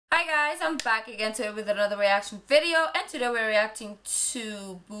Hi guys, I'm back again today with another reaction video, and today we're reacting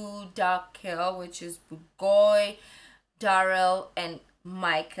to BuDaKhel, which is Bugoy, Darrell, and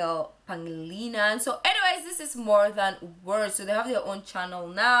Michael Pangilinan. So anyways, this is More Than Words. So they have their own channel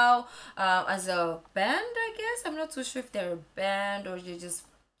now as a band, I guess. I'm not too sure if they're a band or they're just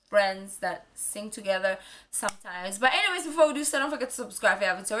friends that sing together sometimes. But anyways, before we do so, don't forget to subscribe if you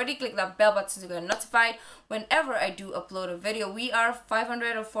haven't already. Click that bell button to get notified whenever I do upload a video. We are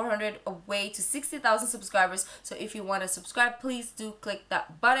 500 or 400 away to 60,000 subscribers, so if you want to subscribe, please do click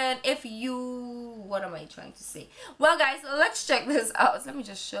that button. If you, what am I trying to say? Well guys, let's check this out. Let me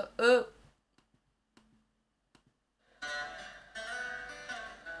just show up.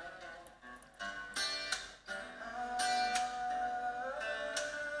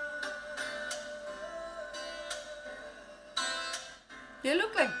 They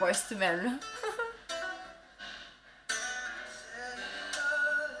look like boys to men.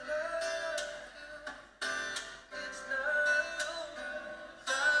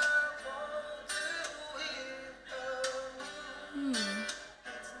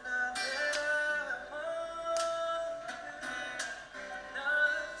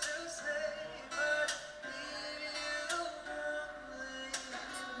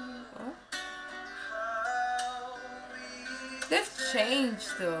 They've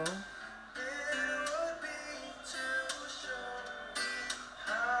changed though.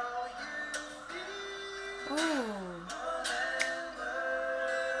 Oh.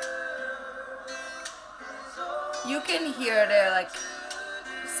 You can hear they're like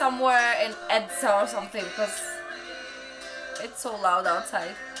somewhere in Edsa or something because it's so loud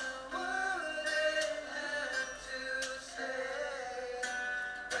outside.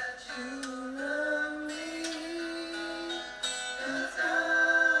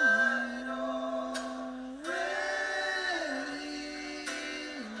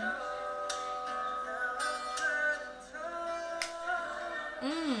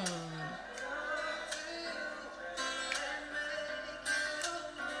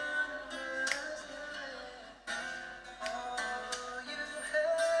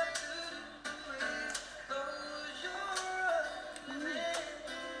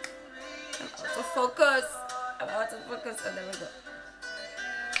 Focus. I'm about to focus, and there we go.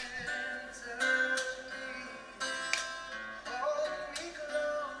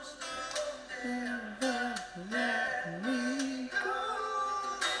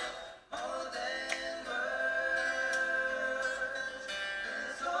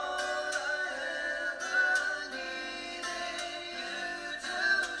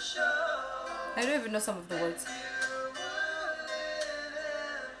 I don't even know some of the words.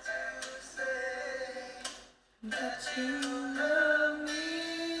 That you love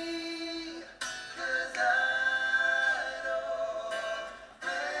me, 'cause I already know what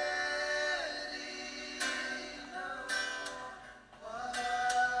would you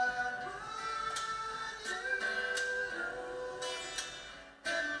do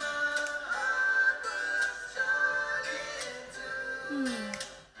if my heart was trying to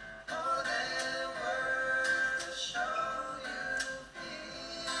more than words to show you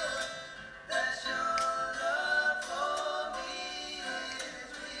feel that you're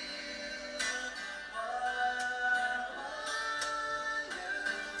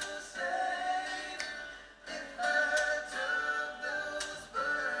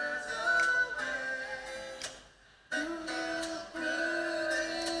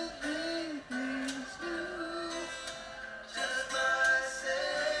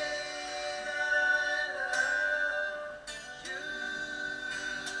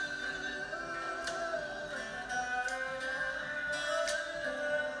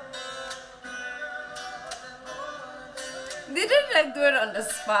They didn't like do it on the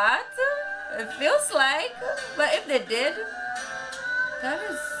spot, it feels like, but if they did, that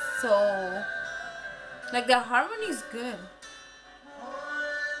is so, like the harmony is good.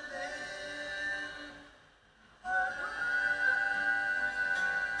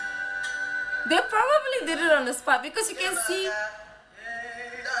 They probably did it on the spot because you can see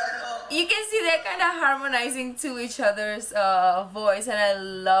they're kind of harmonizing to each other's voice, and I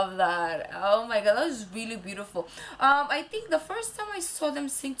love that. Oh my god, that was really beautiful. I think the first time I saw them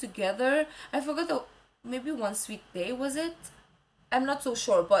sing together, I forgot maybe One Sweet Day, was it? I'm not so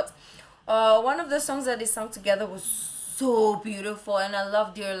sure, but one of the songs that they sang together was so beautiful, and I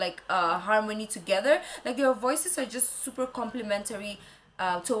love their like harmony together. Like their voices are just super complimentary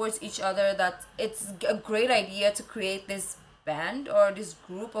towards each other, that it's a great idea to create this band or this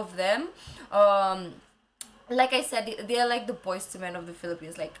group of them. like I said, they're like the boys to men of the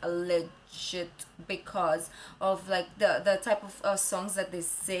Philippines, like a legit, because of like the type of songs that they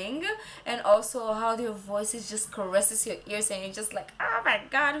sing, and also how their voices just caresses your ears, and you're just like, oh my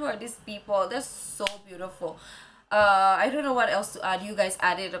god, who are these people? They're so beautiful. I don't know what else to add. You guys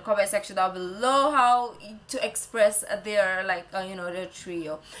add it in the comment section down below how to express their like you know, their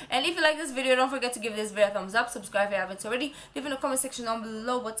trio. And if you like this video, don't forget to give this video a thumbs up, subscribe if you haven't already, leave in the comment section down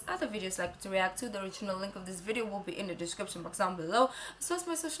below what other videos like to react to. The original link of this video will be in the description box down below, as well as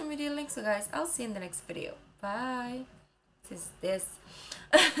my social media links. So guys, I'll see you in the next video. Bye. This.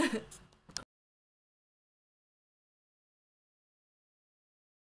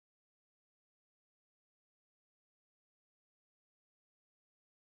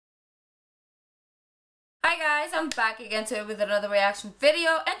 Hi guys, I'm back again today with another reaction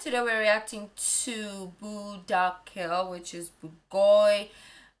video, and today we're reacting to BuDaKhel, which is Bugoy,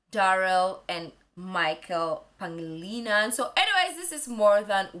 Daryl, and Michael Pangilinan. And so anyways, this is More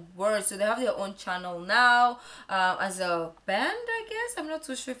Than Words. So they have their own channel now as a band, I guess. I'm not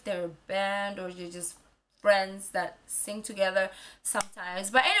too sure if they're a band or they're just friends that sing together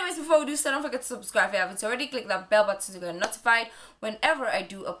sometimes. But anyways, before we do so, don't forget to subscribe if you haven't already. Click that bell button to get notified whenever I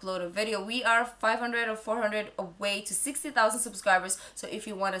do upload a video. We are 500 or 400 away to 60,000 subscribers, so if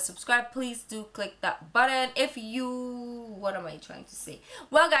you want to subscribe, please do click that button. If you, what am I trying to say?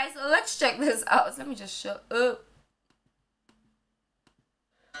 Well guys, let's check this out. Let me just show up.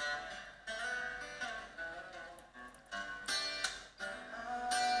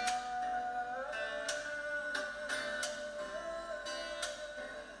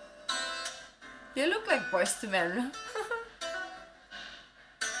 They look like boys to men.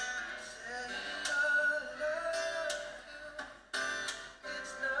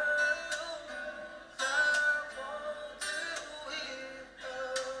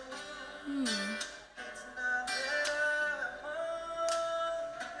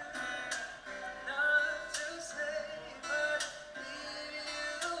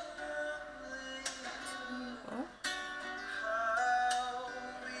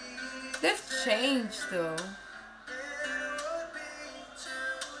 They've changed though.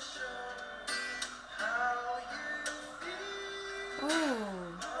 Oh.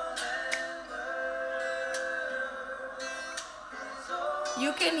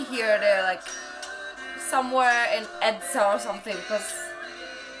 You can hear they're like somewhere in Edsa or something because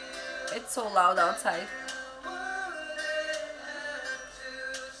it's so loud outside.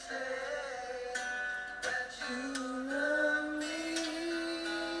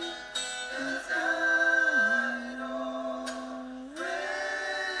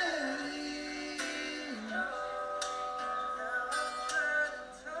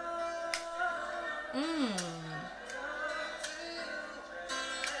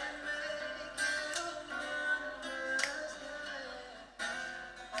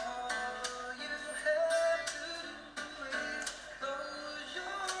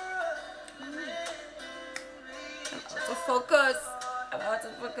 Focus. I'm out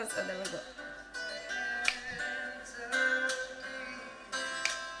of focus. Oh, there we go.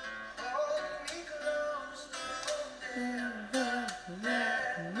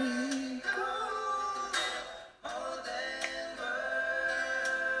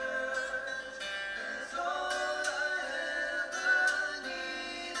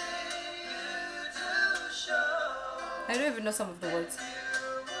 I don't even know some of the words.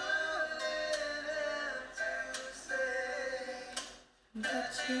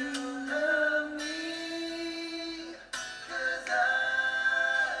 That you love me, 'cause I already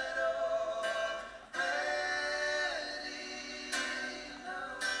know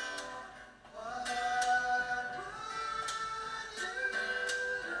what would you do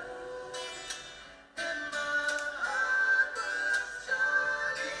if my heart was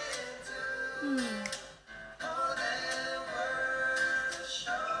turning to more than words to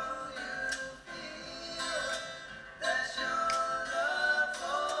show you feel that you're.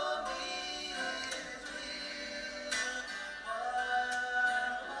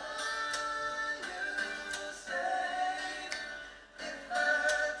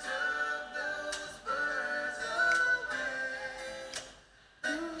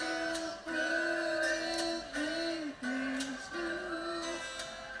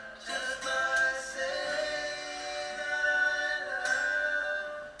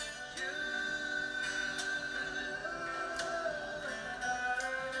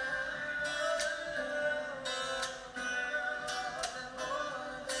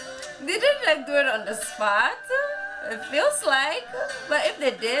 They didn't like do it on the spot. It feels like, but if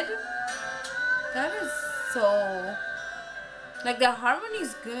they did, that is so, like, the harmony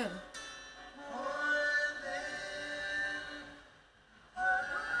is good.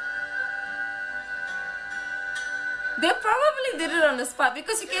 did it on the spot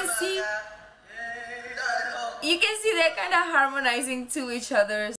because you can see they're kind of harmonizing to each other.